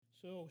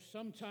So,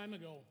 some time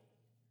ago,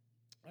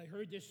 I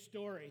heard this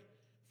story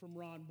from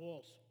Ron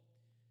Bowles.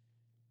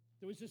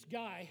 There was this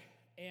guy,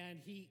 and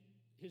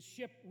his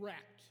ship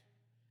wrecked,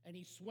 and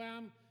he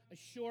swam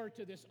ashore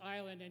to this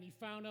island, and he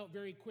found out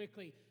very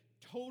quickly,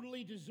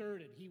 totally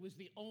deserted. He was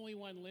the only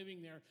one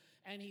living there,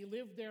 and he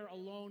lived there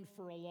alone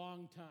for a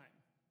long time.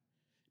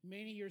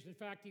 Many years. In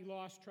fact, he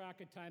lost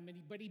track of time,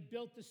 but he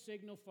built the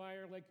signal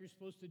fire like you're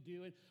supposed to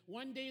do. And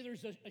one day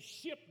there's a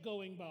ship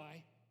going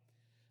by,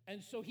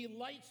 and so he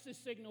lights the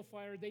signal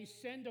fire. They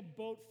send a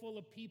boat full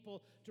of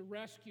people to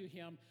rescue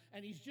him,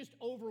 and he's just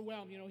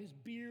overwhelmed. You know, his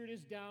beard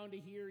is down to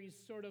here. He's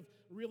sort of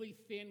really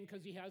thin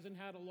because he hasn't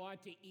had a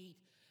lot to eat.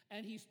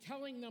 And he's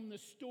telling them the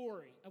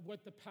story of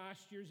what the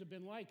past years have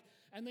been like.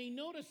 And they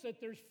notice that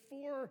there's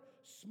 4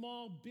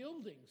 small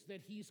buildings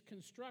that he's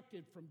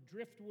constructed from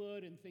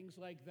driftwood and things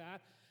like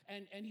that.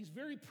 And he's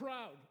very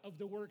proud of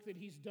the work that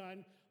he's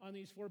done on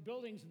these 4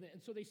 buildings.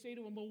 And so they say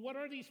to him, well, what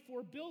are these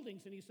 4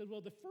 buildings? And he said,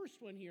 well, the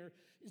first one here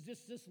is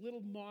this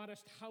little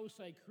modest house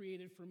I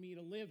created for me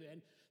to live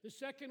in. The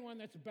second one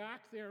that's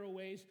back there a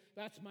ways,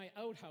 that's my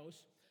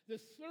outhouse. The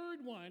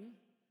third one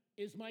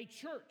is my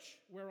church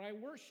where I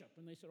worship.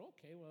 And they said,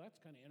 okay, well, that's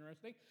kind of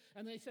interesting.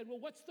 And they said, well,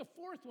 what's the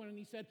fourth one? And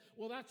he said,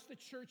 well, that's the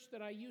church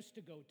that I used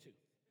to go to.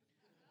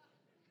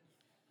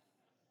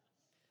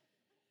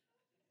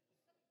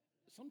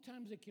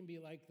 Sometimes it can be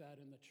like that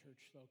in the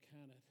church, though,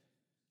 can it?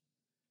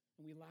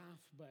 And we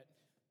laugh, but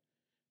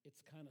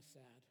it's kind of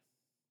sad.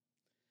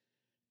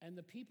 And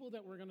the people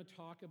that we're going to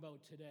talk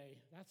about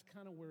today, that's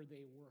kind of where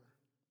they were.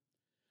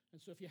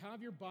 And so if you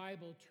have your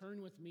Bible,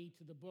 turn with me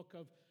to the book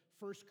of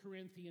 1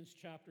 Corinthians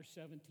chapter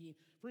 17.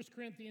 1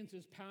 Corinthians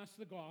is past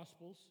the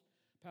Gospels,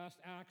 past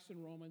Acts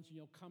and Romans, and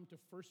you'll come to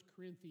 1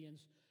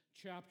 Corinthians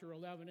chapter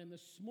 11. And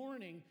this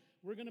morning,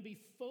 we're going to be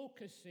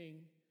focusing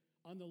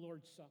on the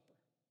Lord's Supper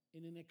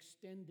in an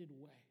extended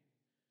way.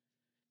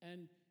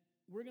 And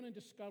we're going to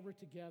discover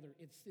together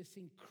it's this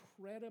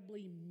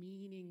incredibly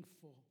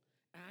meaningful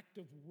act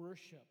of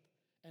worship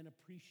and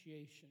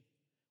appreciation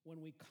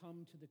when we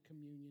come to the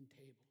communion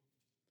table.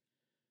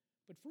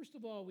 But first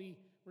of all,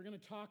 we're going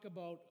to talk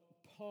about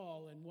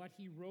Paul and what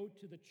he wrote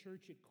to the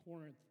church at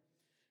Corinth.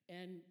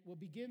 And we'll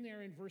begin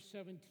there in verse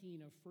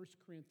 17 of 1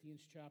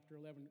 Corinthians chapter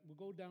 11.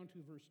 We'll go down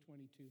to verse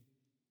 22.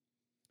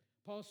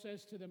 Paul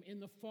says to them, in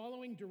the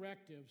following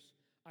directives,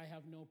 I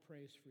have no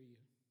praise for you.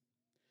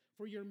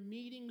 For your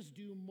meetings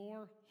do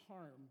more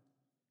harm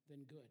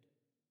than good.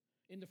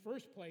 In the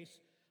first place,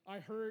 I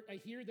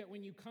hear that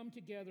when you come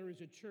together as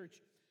a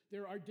church,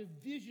 there are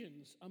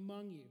divisions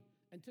among you,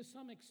 and to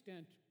some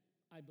extent,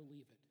 I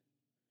believe it.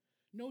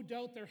 No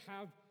doubt there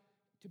have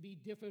to be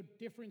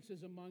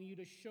differences among you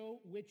to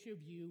show which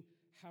of you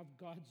have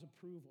God's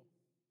approval.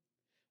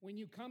 When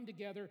you come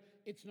together,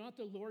 it's not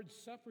the Lord's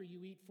Supper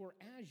you eat, for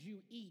as you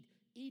eat,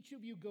 each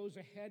of you goes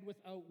ahead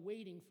without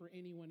waiting for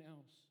anyone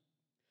else.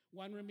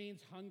 One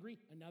remains hungry,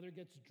 another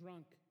gets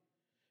drunk.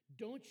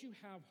 Don't you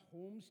have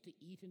homes to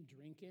eat and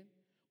drink in?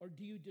 Or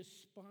do you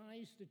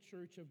despise the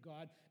church of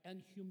God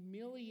and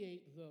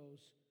humiliate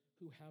those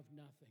who have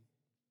nothing?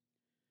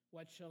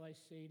 What shall I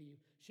say to you?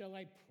 Shall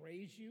I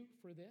praise you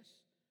for this?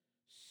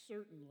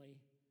 Certainly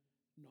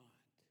not.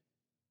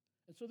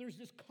 And so there's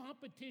this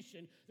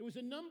competition. There was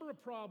a number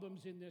of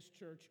problems in this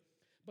church,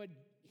 but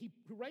he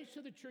writes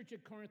to the church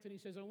at Corinth and he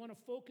says, I want to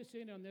focus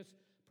in on this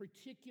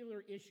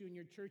particular issue in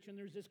your church, and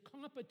there's this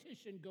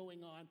competition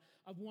going on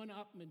of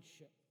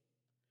one-upmanship.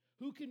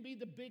 Who can be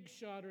the big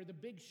shot or the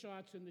big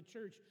shots in the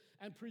church?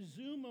 And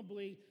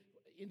presumably,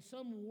 in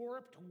some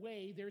warped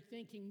way, they're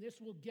thinking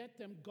this will get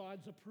them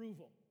God's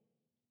approval.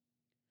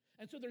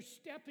 And so they're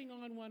stepping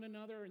on one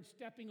another and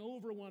stepping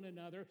over one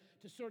another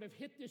to sort of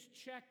hit this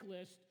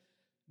checklist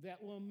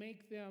that will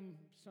make them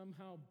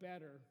somehow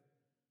better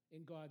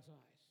in God's eyes.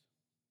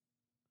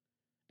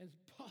 And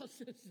Paul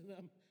says to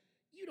them,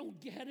 you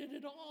don't get it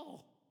at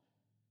all.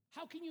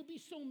 How can you be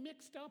so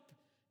mixed up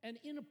and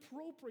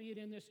inappropriate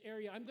in this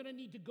area? I'm going to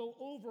need to go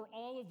over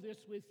all of this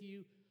with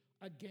you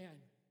again,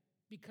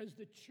 because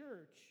the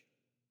church,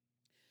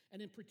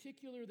 and in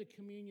particular the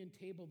communion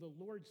table, the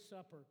Lord's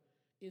Supper,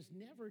 is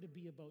never to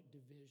be about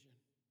division.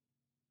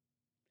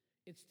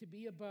 It's to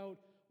be about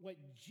what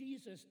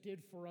Jesus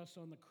did for us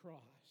on the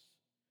cross.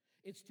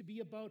 It's to be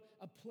about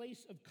a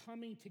place of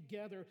coming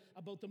together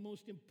about the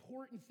most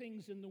important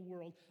things in the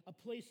world, a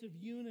place of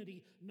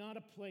unity, not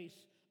a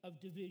place of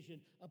division,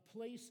 a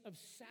place of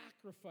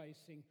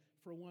sacrificing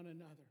for one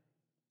another.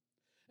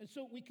 And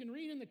so we can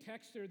read in the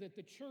text there that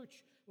the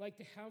church liked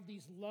to have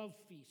these love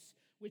feasts,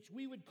 which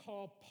we would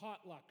call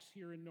potlucks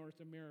here in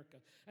North America.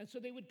 And so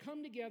they would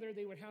come together,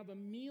 they would have a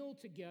meal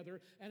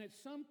together, and at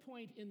some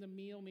point in the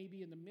meal,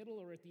 maybe in the middle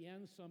or at the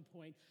end some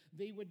point,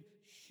 they would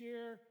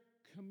share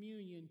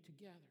communion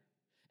together.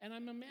 And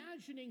I'm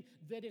imagining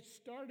that it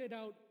started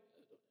out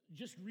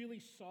just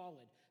really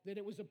solid, that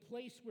it was a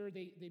place where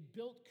they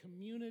built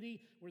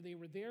community, where they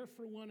were there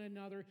for one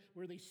another,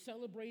 where they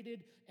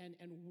celebrated and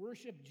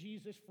worshiped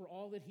Jesus for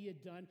all that he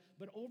had done.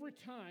 But over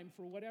time,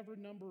 for whatever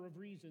number of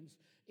reasons,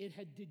 it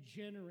had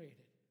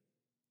degenerated.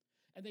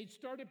 And they'd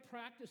started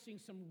practicing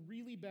some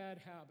really bad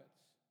habits.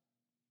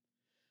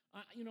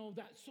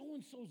 That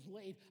so-and-so's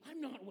late.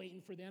 I'm not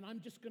waiting for them. I'm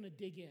just going to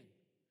dig in.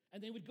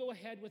 And they would go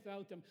ahead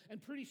without them.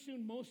 And pretty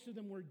soon, most of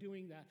them were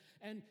doing that.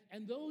 And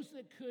those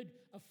that could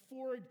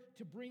afford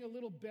to bring a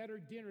little better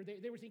dinner,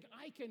 they were thinking,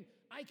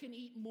 I can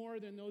eat more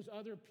than those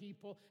other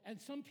people. And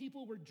some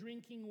people were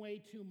drinking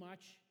way too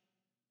much,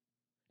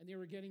 and they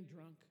were getting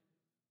drunk.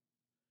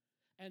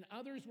 And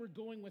others were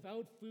going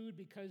without food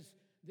because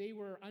they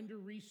were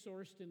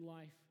under-resourced in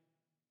life.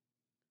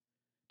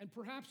 And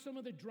perhaps some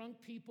of the drunk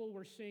people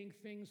were saying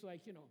things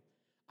like,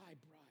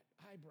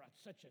 I brought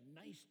such a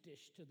nice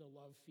dish to the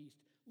love feast.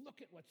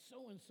 Look at what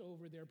so-and-so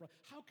over there brought.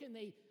 How can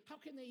they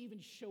even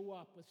show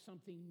up with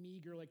something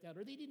meager like that?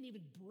 Or they didn't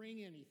even bring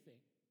anything.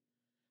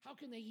 How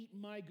can they eat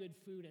my good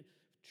food and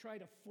try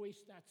to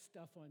foist that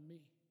stuff on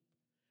me?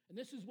 And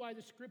this is why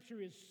the scripture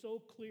is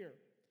so clear.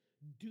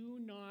 Do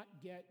not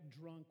get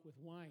drunk with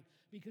wine,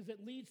 because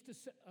it leads to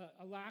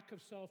a lack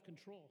of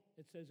self-control,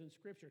 it says in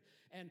scripture.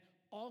 And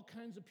all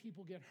kinds of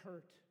people get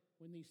hurt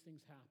when these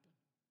things happen,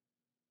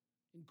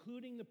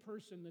 including the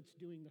person that's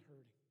doing the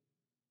hurting.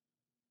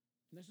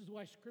 And this is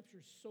why Scripture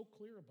is so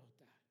clear about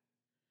that.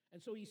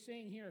 And so he's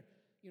saying here,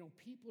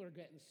 people are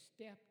getting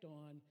stepped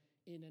on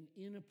in an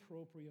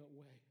inappropriate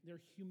way.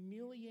 They're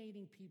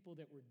humiliating people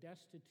that were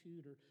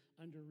destitute or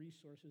under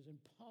resources. And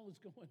Paul is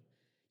going,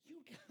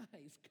 you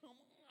guys, come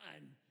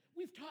on.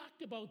 We've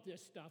talked about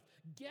this stuff.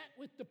 Get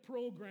with the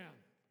program.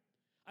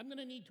 I'm going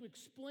to need to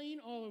explain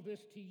all of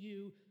this to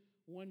you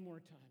one more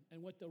time,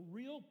 and what the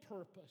real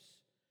purpose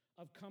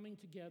of coming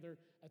together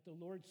at the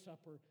Lord's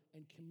Supper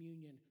and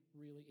communion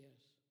really is.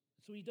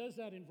 So he does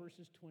that in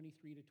verses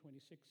 23 to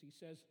 26. He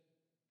says,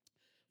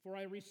 for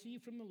I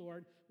received from the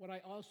Lord what I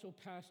also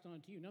passed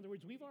on to you. In other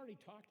words, we've already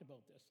talked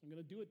about this. I'm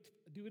going to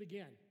do it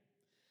again.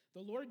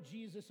 The Lord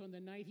Jesus, on the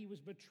night he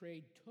was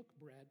betrayed, took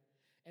bread,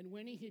 and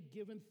when he had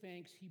given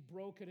thanks, he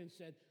broke it and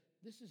said,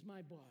 this is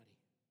my body,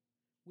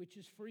 which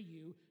is for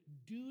you.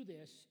 Do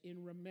this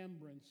in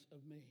remembrance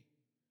of me.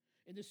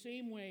 In the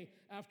same way,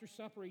 after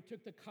supper, he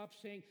took the cup,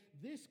 saying,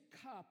 this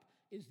cup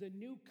is the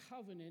new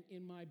covenant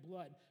in my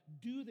blood.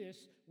 Do this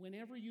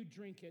whenever you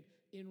drink it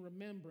in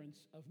remembrance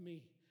of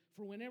me.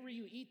 For whenever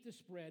you eat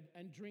this bread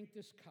and drink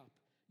this cup,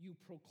 you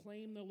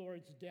proclaim the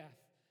Lord's death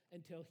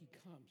until he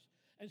comes.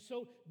 And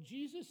so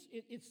Jesus,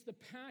 it's the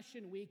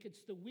Passion Week.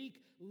 It's the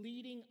week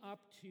leading up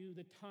to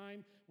the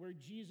time where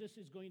Jesus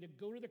is going to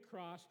go to the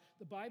cross.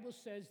 The Bible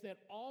says that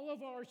all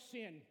of our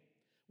sin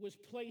was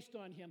placed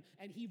on him,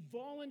 and he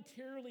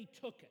voluntarily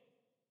took it.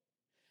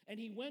 And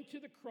he went to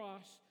the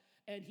cross,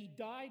 and he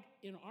died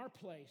in our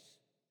place.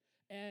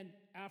 And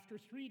after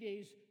 3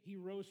 days, he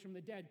rose from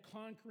the dead,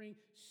 conquering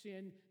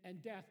sin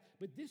and death.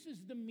 But this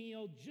is the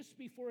meal just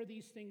before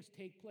these things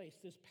take place,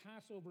 this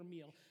Passover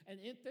meal. And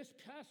at this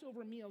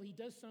Passover meal, he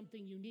does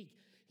something unique.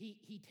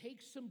 He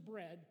takes some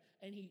bread,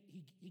 and he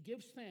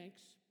gives thanks,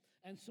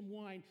 and some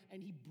wine,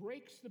 and he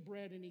breaks the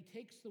bread, and he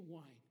takes the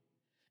wine.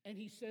 And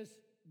he says,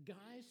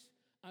 guys,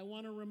 I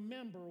want to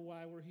remember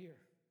why we're here.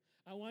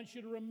 I want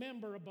you to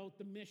remember about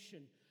the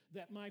mission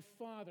that my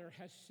Father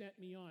has sent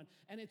me on.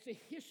 And it's a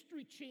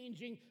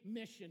history-changing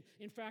mission.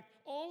 In fact,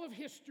 all of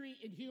history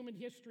in human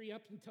history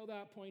up until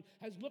that point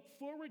has looked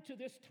forward to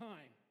this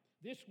time,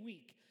 this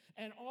week.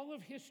 And all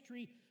of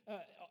history,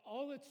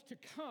 all that's to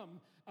come,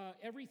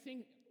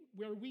 everything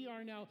where we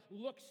are now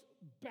looks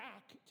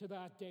back to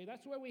that day.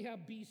 That's why we have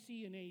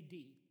BC and AD,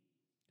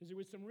 because there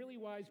were some really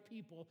wise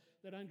people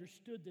that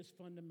understood this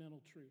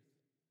fundamental truth.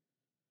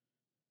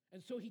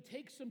 And so he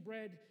takes some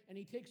bread and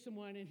he takes some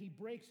wine and he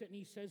breaks it and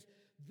he says,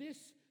 this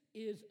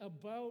is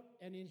about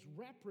and is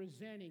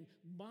representing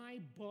my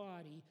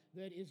body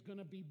that is going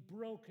to be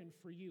broken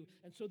for you.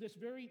 And so this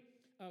very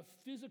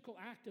physical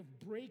act of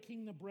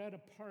breaking the bread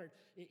apart,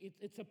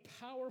 it's a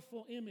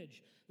powerful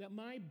image that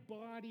my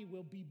body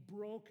will be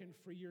broken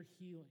for your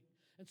healing.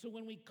 And so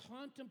when we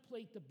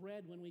contemplate the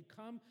bread, when we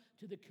come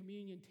to the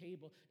communion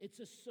table, it's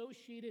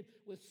associated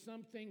with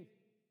something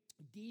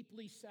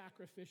deeply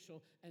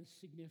sacrificial and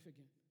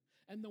significant.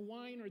 And the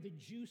wine, or the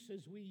juice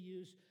as we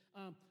use,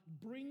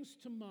 brings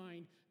to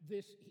mind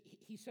this.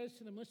 He says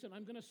to them, listen,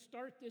 I'm going to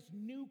start this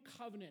new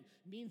covenant.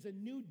 It means a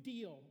new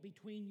deal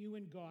between you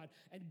and God.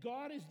 And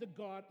God is the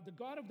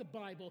God of the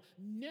Bible,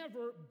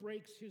 never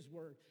breaks his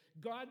word.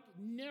 God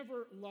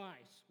never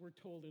lies, we're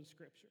told in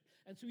Scripture.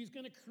 And so he's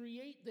going to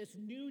create this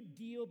new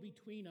deal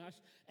between us,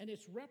 and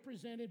it's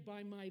represented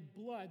by my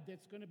blood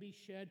that's going to be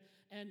shed.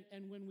 And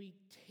when we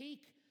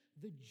take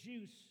the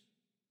juice,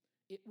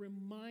 it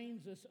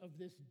reminds us of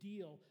this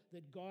deal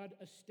that God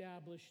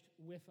established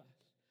with us.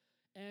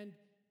 And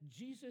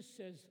Jesus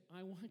says,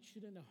 I want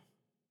you to know,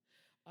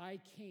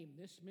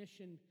 this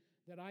mission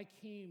that I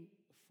came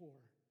for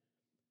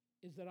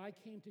is that I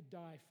came to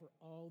die for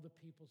all the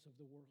peoples of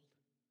the world.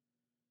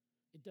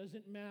 It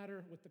doesn't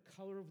matter what the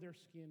color of their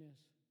skin is,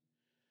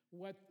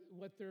 what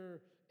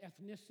their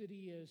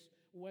ethnicity is,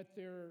 what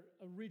their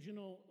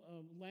original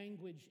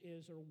language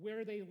is, or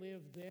where they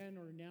live then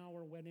or now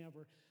or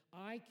whenever.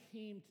 I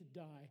came to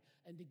die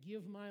and to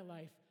give my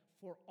life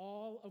for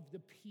all of the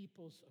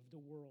peoples of the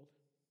world.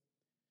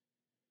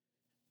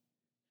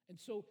 And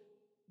so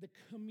the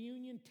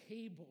communion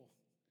table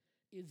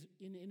is,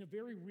 in a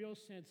very real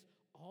sense,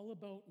 all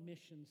about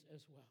missions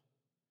as well.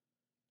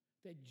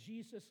 That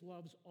Jesus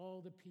loves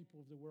all the people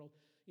of the world.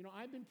 You know,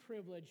 I've been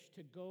privileged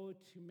to go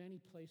to many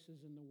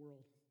places in the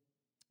world.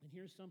 And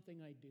here's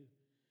something I do.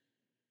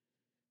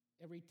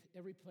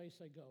 Every place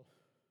I go,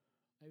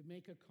 I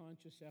make a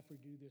conscious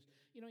effort to do this.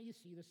 You know, you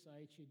see the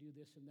sights, you do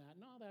this and that,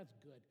 and all that's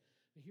good.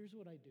 But here's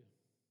what I do.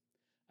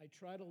 I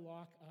try to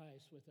lock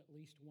eyes with at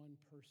least one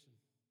person.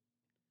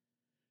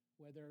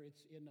 Whether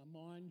it's in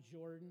Amman,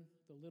 Jordan,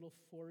 the little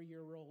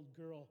 4-year-old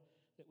girl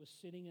that was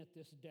sitting at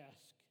this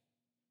desk.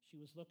 She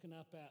was looking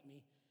up at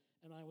me,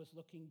 and I was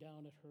looking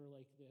down at her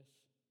like this.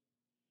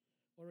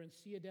 Or in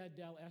Ciudad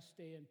del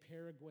Este in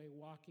Paraguay,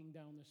 walking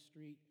down the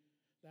street,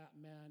 that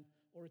man.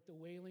 Or at the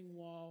Wailing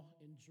Wall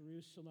in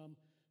Jerusalem,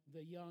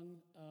 the young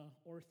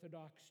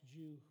Orthodox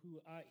Jew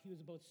he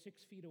was about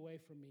 6 feet away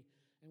from me,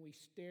 and we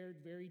stared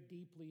very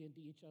deeply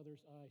into each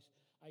other's eyes.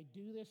 I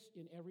do this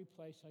in every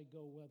place I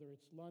go, whether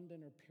it's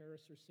London or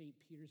Paris or St.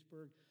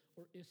 Petersburg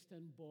or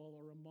Istanbul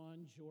or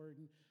Amman,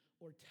 Jordan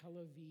or Tel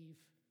Aviv.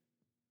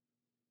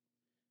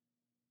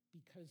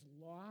 Because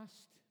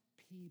lost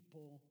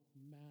people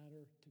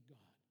matter to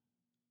God.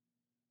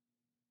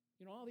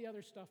 You know, all the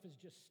other stuff is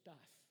just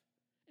stuff.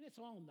 And it's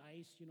all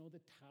nice, you know,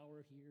 the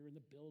tower here and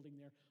the building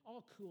there,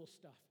 all cool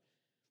stuff.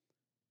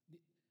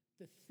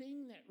 The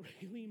thing that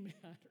really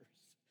matters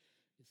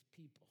is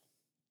people,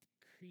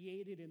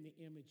 created in the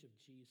image of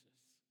Jesus.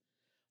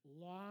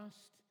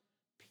 Lost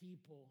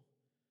people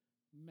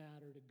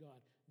matter to God.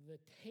 The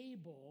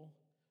table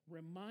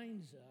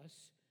reminds us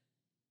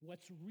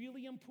what's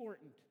really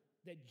important.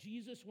 That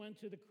Jesus went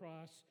to the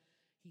cross,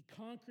 he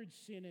conquered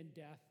sin and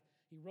death,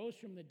 he rose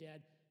from the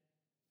dead,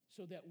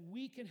 so that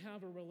we can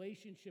have a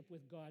relationship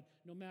with God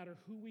no matter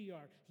who we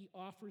are. He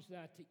offers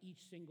that to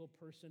each single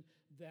person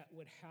that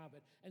would have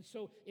it. And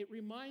so it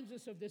reminds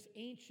us of this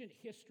ancient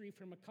history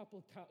from a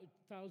couple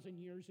thousand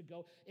years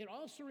ago. It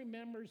also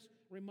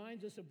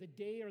reminds us of the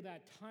day or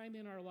that time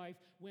in our life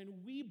when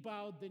we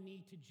bowed the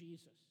knee to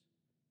Jesus.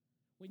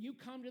 When you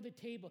come to the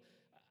table,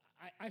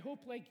 I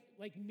hope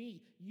like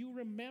me, you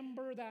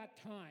remember that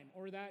time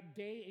or that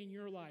day in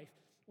your life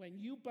when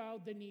you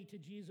bowed the knee to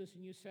Jesus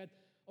and you said,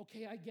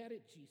 okay, I get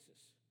it, Jesus.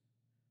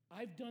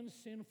 I've done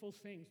sinful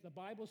things. The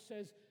Bible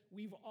says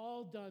we've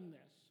all done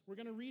this. We're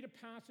going to read a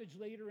passage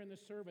later in the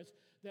service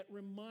that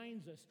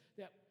reminds us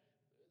that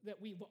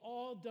we've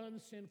all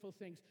done sinful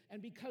things.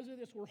 And because of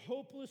this, we're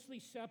hopelessly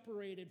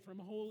separated from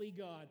holy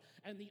God.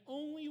 And the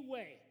only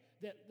way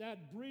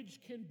that bridge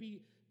can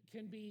be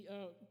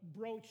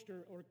broached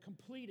or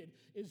completed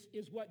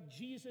is what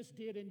Jesus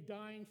did in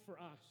dying for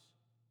us.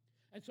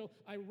 And so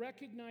I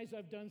recognize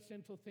I've done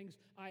sinful things.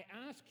 I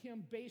ask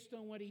him, based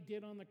on what he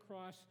did on the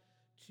cross,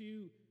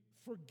 to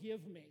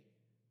forgive me.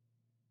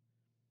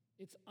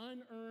 It's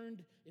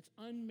unearned, it's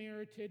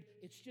unmerited,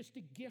 it's just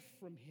a gift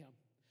from him.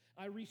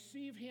 I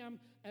receive him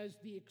as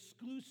the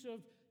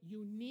exclusive,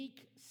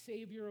 unique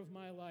Savior of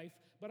my life.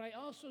 But I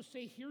also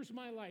say, here's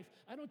my life.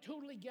 I don't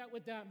totally get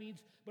what that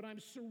means, but I'm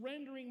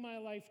surrendering my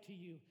life to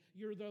you.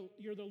 You're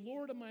the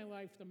Lord of my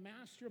life, the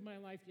master of my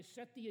life. You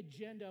set the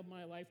agenda of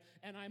my life,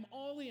 and I'm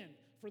all in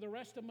for the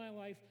rest of my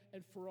life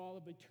and for all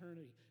of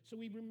eternity. So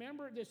we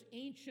remember this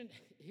ancient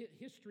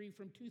history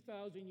from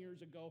 2,000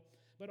 years ago,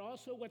 but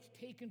also what's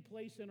taken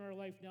place in our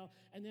life now.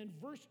 And then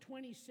verse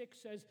 26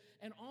 says,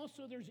 and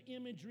also there's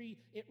imagery.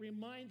 It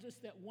reminds us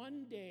that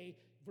one day,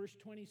 verse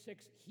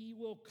 26, he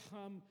will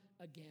come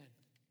again.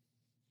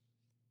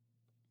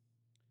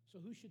 So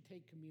who should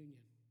take communion?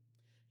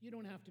 You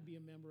don't have to be a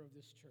member of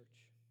this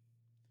church.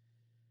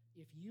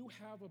 If you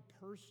have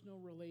a personal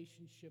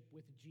relationship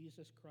with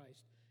Jesus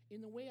Christ,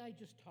 in the way I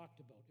just talked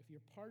about, if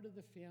you're part of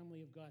the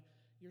family of God,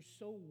 you're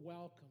so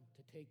welcome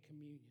to take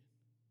communion.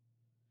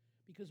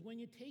 Because when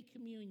you take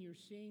communion, you're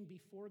saying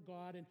before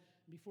God and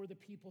before the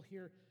people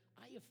here,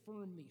 I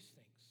affirm these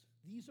things.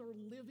 These are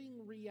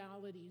living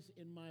realities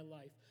in my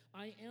life.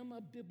 I am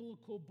a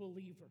biblical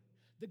believer.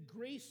 The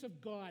grace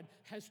of God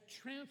has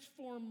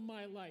transformed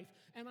my life,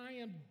 and I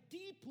am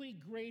deeply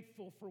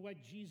grateful for what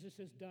Jesus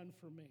has done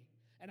for me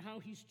and how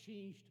he's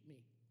changed me.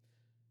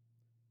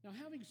 Now,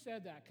 having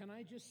said that, can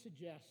I just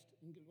suggest,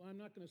 I'm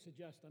not going to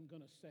suggest, I'm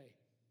going to say,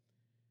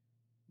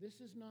 this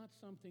is not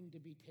something to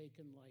be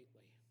taken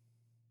lightly.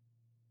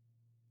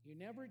 You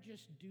never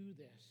just do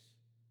this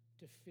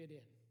to fit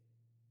in.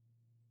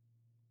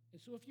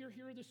 And so if you're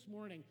here this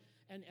morning,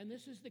 and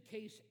this is the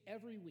case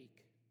every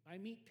week, I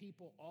meet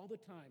people all the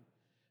time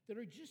that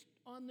are just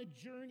on the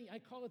journey, I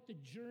call it the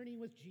journey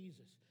with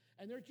Jesus,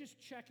 and they're just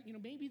checking,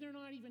 maybe they're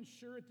not even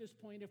sure at this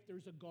point if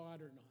there's a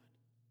God or not.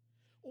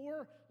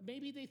 Or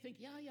maybe they think,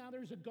 yeah,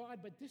 there's a God,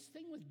 but this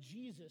thing with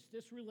Jesus,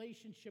 this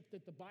relationship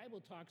that the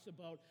Bible talks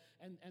about,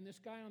 and this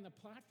guy on the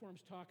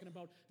platform's talking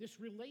about, this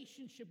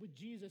relationship with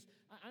Jesus,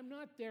 I'm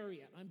not there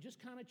yet. I'm just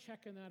kind of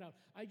checking that out.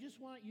 I just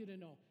want you to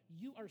know,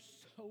 you are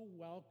so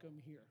welcome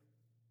here.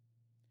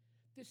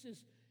 This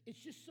is it's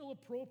just so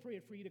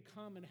appropriate for you to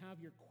come and have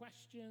your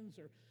questions,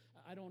 or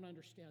I don't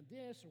understand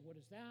this, or what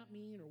does that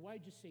mean, or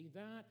why'd you say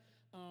that?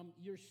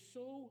 You're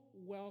so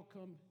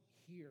welcome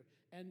here.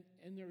 And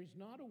there is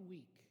not a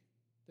week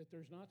that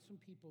there's not some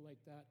people like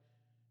that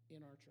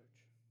in our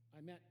church.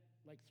 I met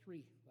like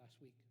 3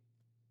 last week.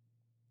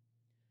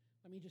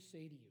 Let me just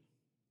say to you,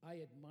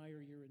 I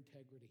admire your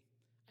integrity.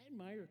 I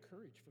admire your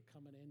courage for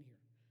coming in here,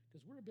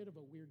 because we're a bit of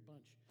a weird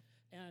bunch,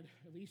 and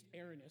at least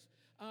Aaron is.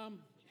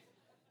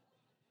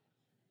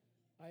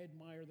 I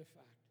admire the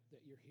fact that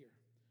you're here,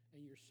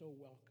 and you're so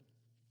welcome.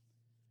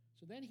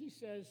 So then he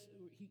says,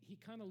 he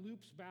kind of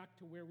loops back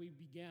to where we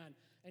began,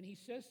 and he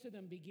says to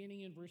them,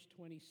 beginning in verse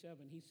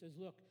 27, he says,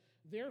 look,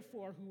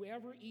 therefore,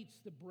 whoever eats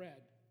the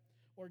bread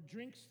or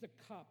drinks the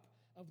cup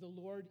of the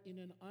Lord in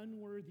an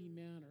unworthy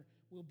manner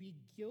will be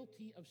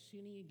guilty of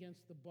sinning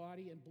against the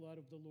body and blood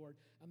of the Lord.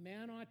 A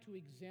man ought to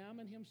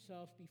examine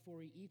himself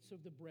before he eats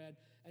of the bread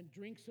and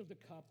drinks of the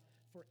cup,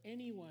 for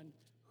anyone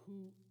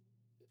who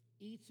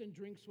eats and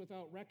drinks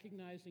without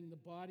recognizing the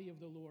body of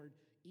the Lord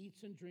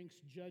eats and drinks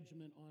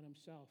judgment on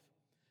himself.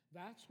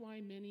 That's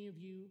why many of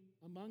you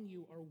among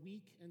you are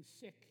weak and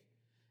sick,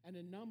 and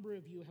a number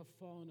of you have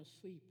fallen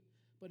asleep.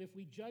 But if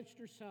we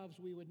judged ourselves,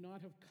 we would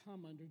not have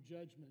come under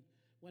judgment.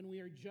 When we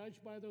are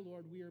judged by the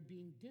Lord, we are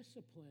being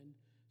disciplined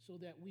so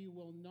that we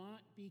will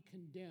not be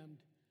condemned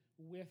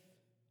with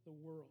the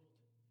world.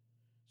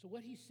 So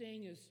what he's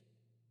saying is,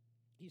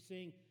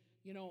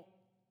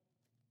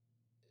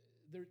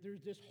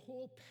 there's this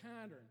whole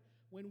pattern.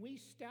 When we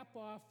step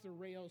off the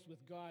rails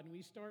with God and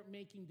we start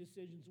making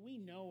decisions we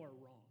know are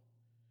wrong,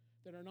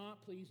 that are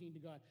not pleasing to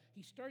God,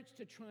 he starts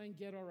to try and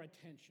get our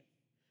attention.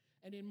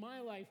 And in my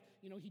life,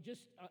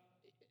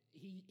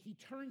 he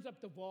turns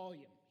up the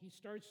volume. He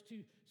starts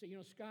to say,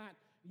 Scott,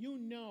 you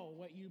know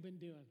what you've been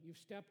doing. You've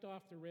stepped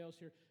off the rails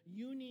here.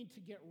 You need to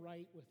get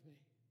right with me.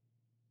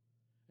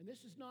 And this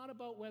is not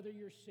about whether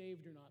you're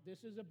saved or not.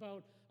 This is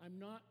about I'm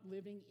not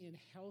living in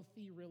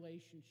healthy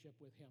relationship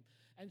with him.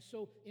 And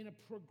so in a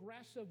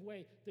progressive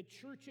way, the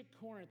church at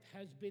Corinth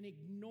has been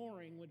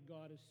ignoring what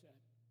God has said,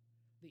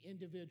 the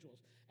individuals.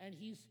 And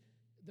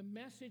the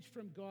message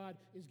from God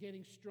is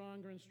getting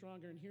stronger and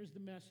stronger. And here's the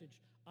message.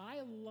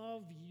 I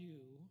love you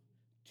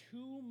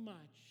too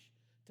much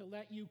to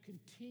let you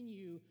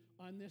continue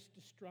on this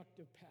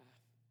destructive path.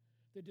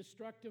 The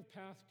destructive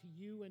path to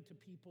you and to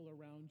people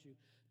around you.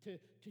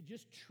 To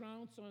just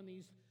trounce on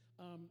these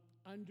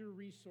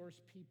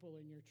under-resourced people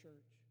in your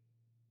church.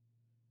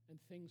 And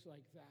things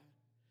like that.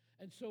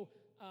 And so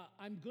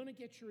I'm going to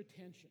get your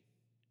attention.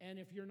 And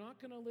if you're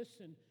not going to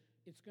listen,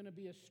 it's going to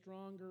be a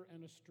stronger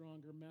and a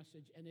stronger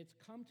message. And it's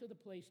come to the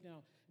place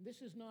now.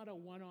 This is not a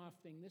one-off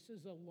thing. This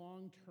is a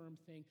long-term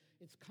thing.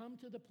 It's come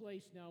to the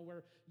place now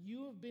where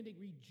you have been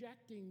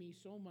rejecting me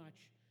so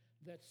much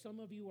that some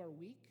of you are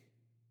weak,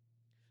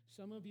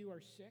 some of you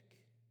are sick,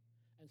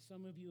 and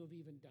some of you have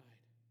even died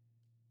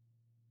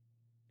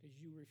because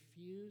you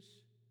refuse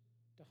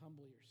to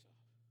humble yourself.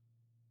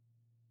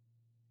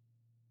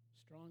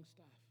 Strong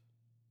stuff.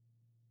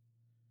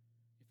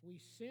 If we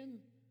sin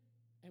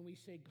and we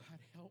say, God,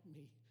 help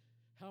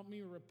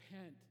me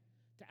repent,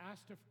 to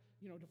ask to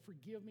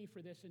forgive me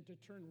for this and to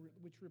turn,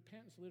 which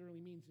repentance literally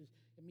means is,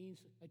 it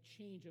means a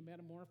change, a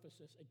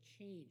metamorphosis, a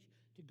change,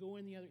 to go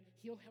in the other.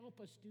 He'll help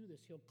us do this.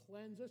 He'll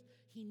cleanse us.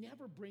 He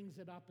never brings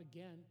it up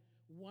again.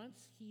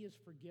 Once he has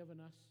forgiven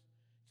us,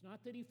 it's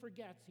not that he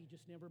forgets, he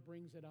just never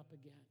brings it up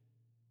again.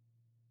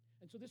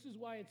 And so this is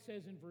why it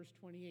says in verse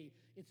 28,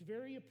 it's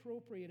very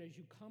appropriate as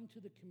you come to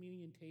the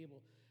communion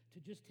table to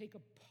just take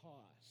a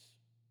pause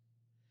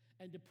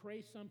and to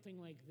pray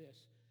something like this.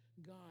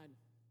 God,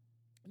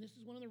 and this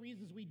is one of the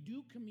reasons we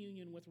do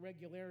communion with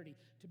regularity,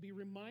 to be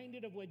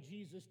reminded of what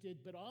Jesus did,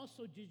 but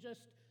also to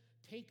just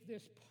take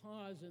this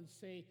pause and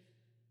say,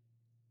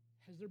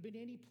 has there been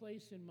any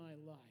place in my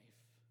life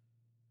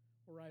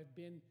where I've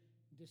been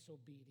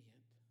disobedient,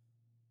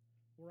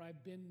 where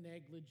I've been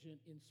negligent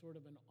in sort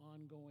of an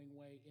ongoing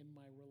way in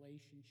my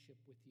relationship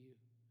with you?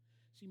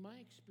 See, my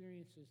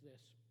experience is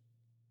this.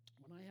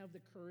 When I have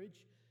the courage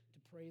to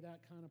pray that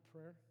kind of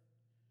prayer,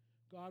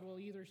 God will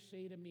either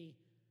say to me,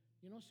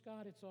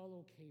 Scott, it's all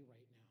okay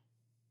right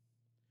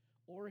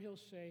now. Or he'll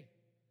say,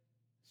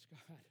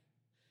 Scott,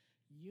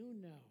 you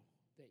know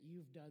that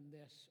you've done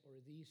this or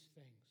these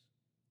things.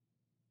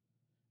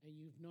 And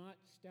you've not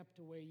stepped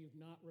away, you've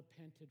not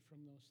repented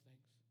from those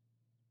things.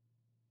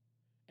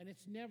 And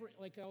it's never,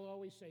 like I'll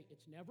always say,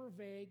 it's never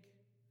vague.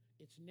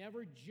 It's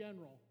never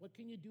general. What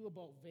can you do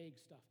about vague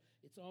stuff?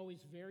 It's always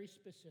very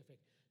specific.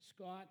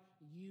 Scott,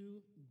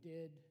 you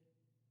did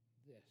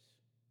this.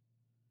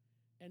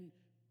 And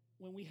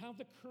when we have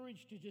the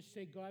courage to just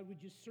say, God,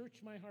 would you search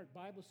my heart?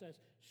 Bible says,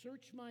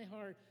 search my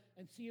heart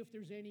and see if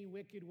there's any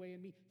wicked way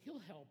in me.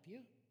 He'll help you.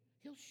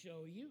 He'll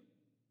show you.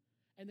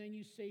 And then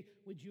you say,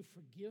 would you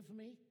forgive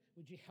me?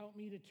 Would you help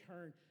me to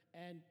turn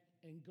and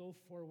go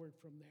forward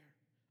from there?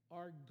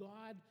 Our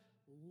God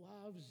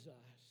loves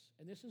us.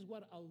 And this is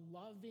what a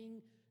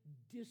loving,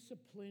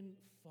 disciplined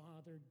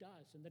father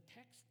does. And the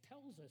text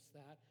tells us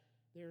that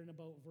there in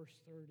about verse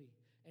 30.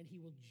 and he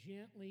will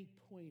gently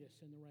point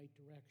us in the right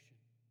direction.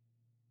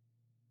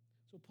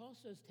 So Paul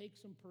says, take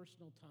some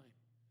personal time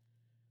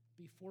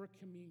before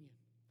communion.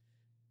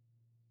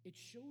 It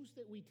shows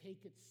that we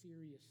take it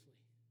seriously.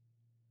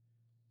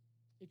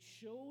 It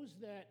shows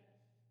that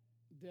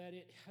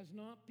it has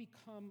not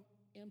become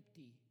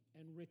empty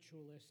and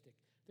ritualistic.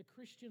 The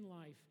Christian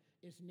life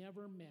is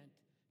never meant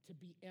to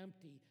be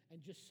empty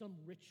and just some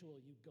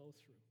ritual you go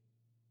through.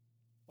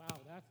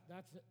 Wow,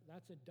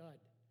 that's a dud.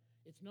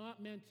 It's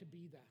not meant to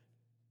be that.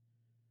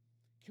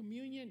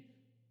 Communion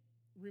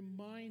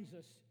reminds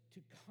us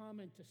to come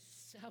and to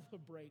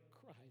celebrate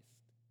Christ,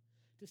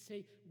 to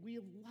say, we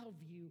love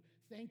you.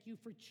 Thank you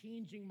for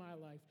changing my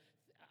life.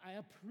 I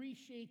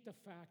appreciate the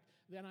fact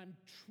that I'm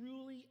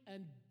truly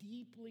and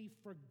deeply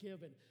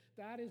forgiven.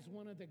 That is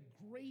one of the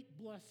great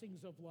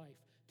blessings of life,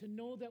 to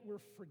know that we're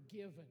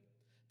forgiven,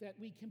 that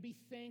we can be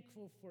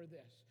thankful for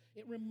this.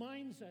 It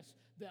reminds us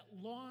that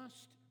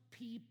lost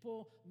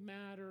people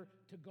matter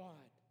to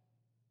God.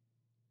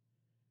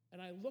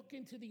 And I look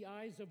into the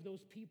eyes of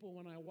those people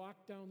when I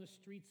walk down the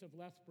streets of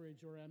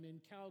Lethbridge or I'm in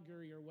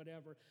Calgary or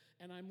whatever,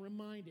 and I'm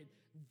reminded,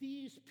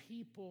 these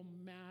people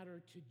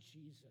matter to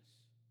Jesus,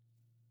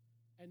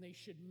 and they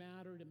should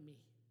matter to me.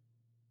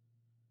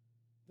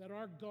 That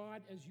our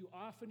God, as you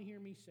often hear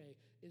me say,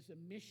 is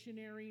a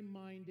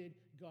missionary-minded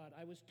God.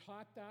 I was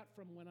taught that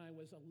from when I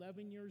was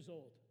 11 years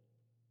old.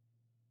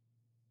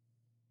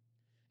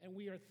 And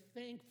we are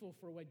thankful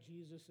for what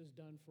Jesus has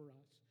done for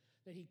us.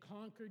 That he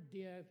conquered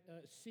death,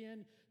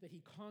 sin, that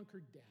he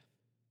conquered death.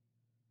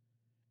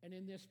 And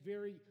in this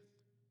very,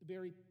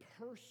 very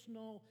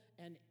personal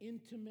and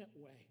intimate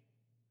way,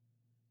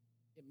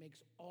 it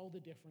makes all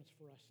the difference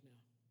for us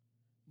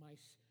now.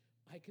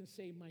 I can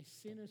say my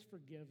sin is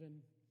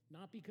forgiven,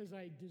 not because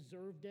I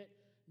deserved it,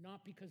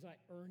 not because I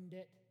earned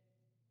it,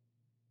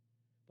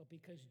 but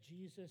because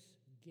Jesus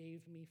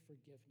gave me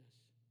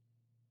forgiveness.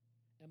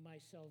 And my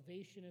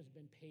salvation has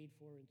been paid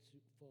for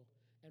in full.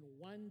 And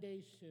one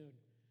day soon,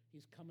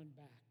 he's coming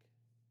back.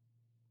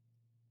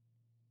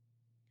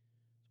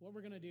 So what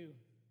we're going to do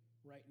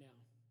right now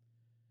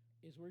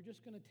is we're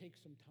just going to take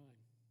some time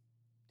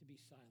to be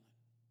silent.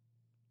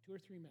 2 or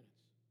 3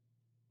 minutes.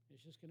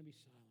 It's just going to be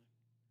silent.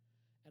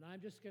 And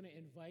I'm just going to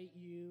invite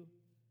you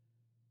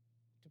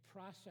to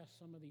process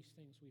some of these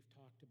things we've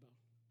talked about.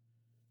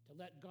 To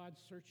let God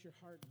search your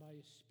heart by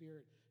his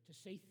Spirit. To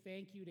say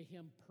thank you to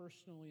him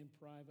personally and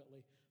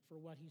privately for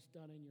what he's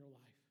done in your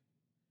life.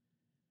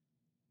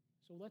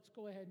 So let's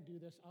go ahead and do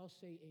this. I'll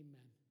say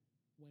amen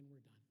when we're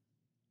done.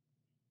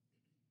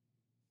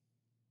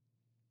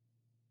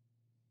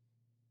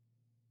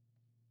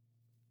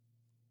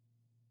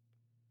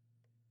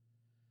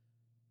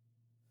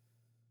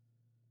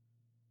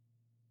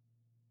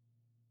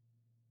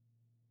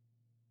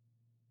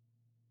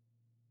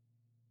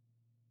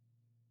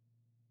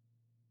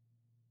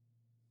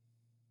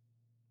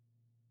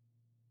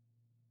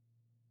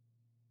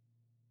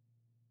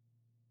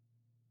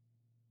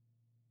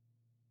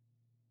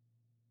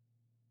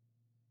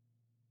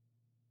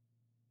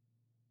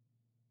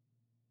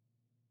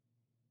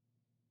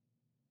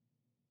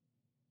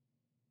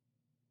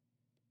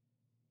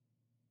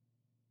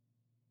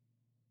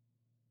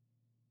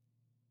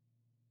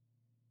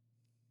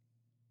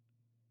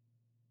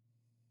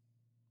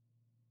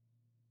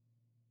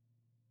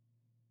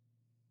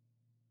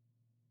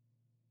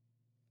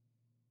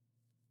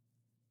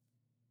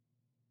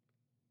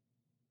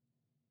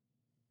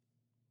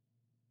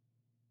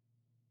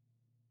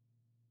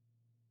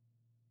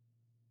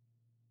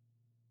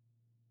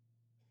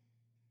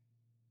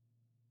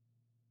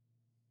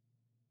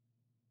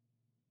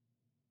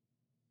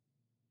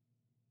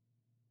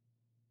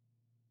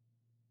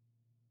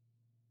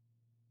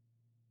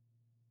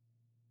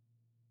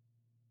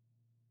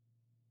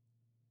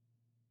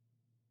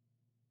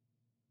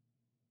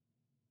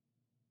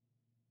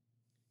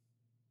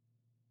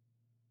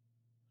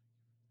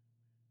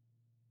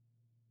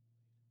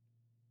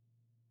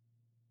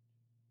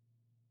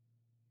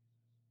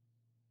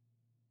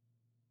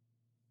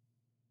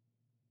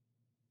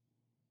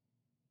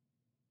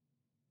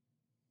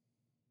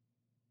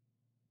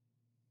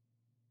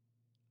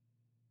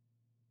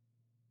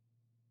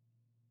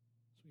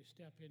 So we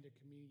step into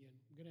communion.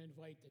 I'm going to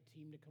invite the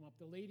team to come up.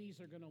 The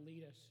ladies are going to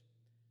lead us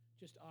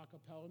just a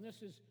cappella. And this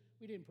is,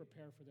 we didn't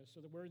prepare for this,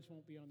 so the words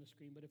won't be on the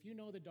screen. But if you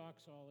know the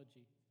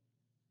doxology,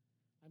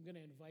 I'm going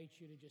to invite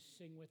you to just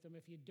sing with them.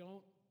 If you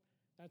don't,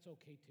 that's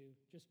okay too.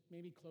 Just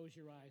maybe close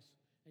your eyes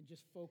and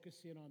just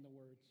focus in on the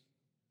words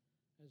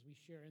as we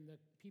share. And the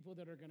people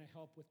that are going to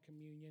help with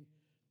communion,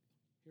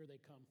 here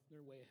they come.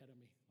 They're way ahead of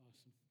me.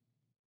 Awesome.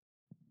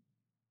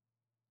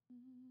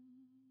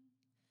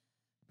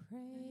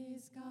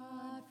 Praise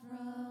God,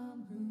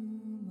 from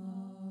whom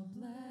all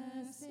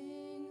blessings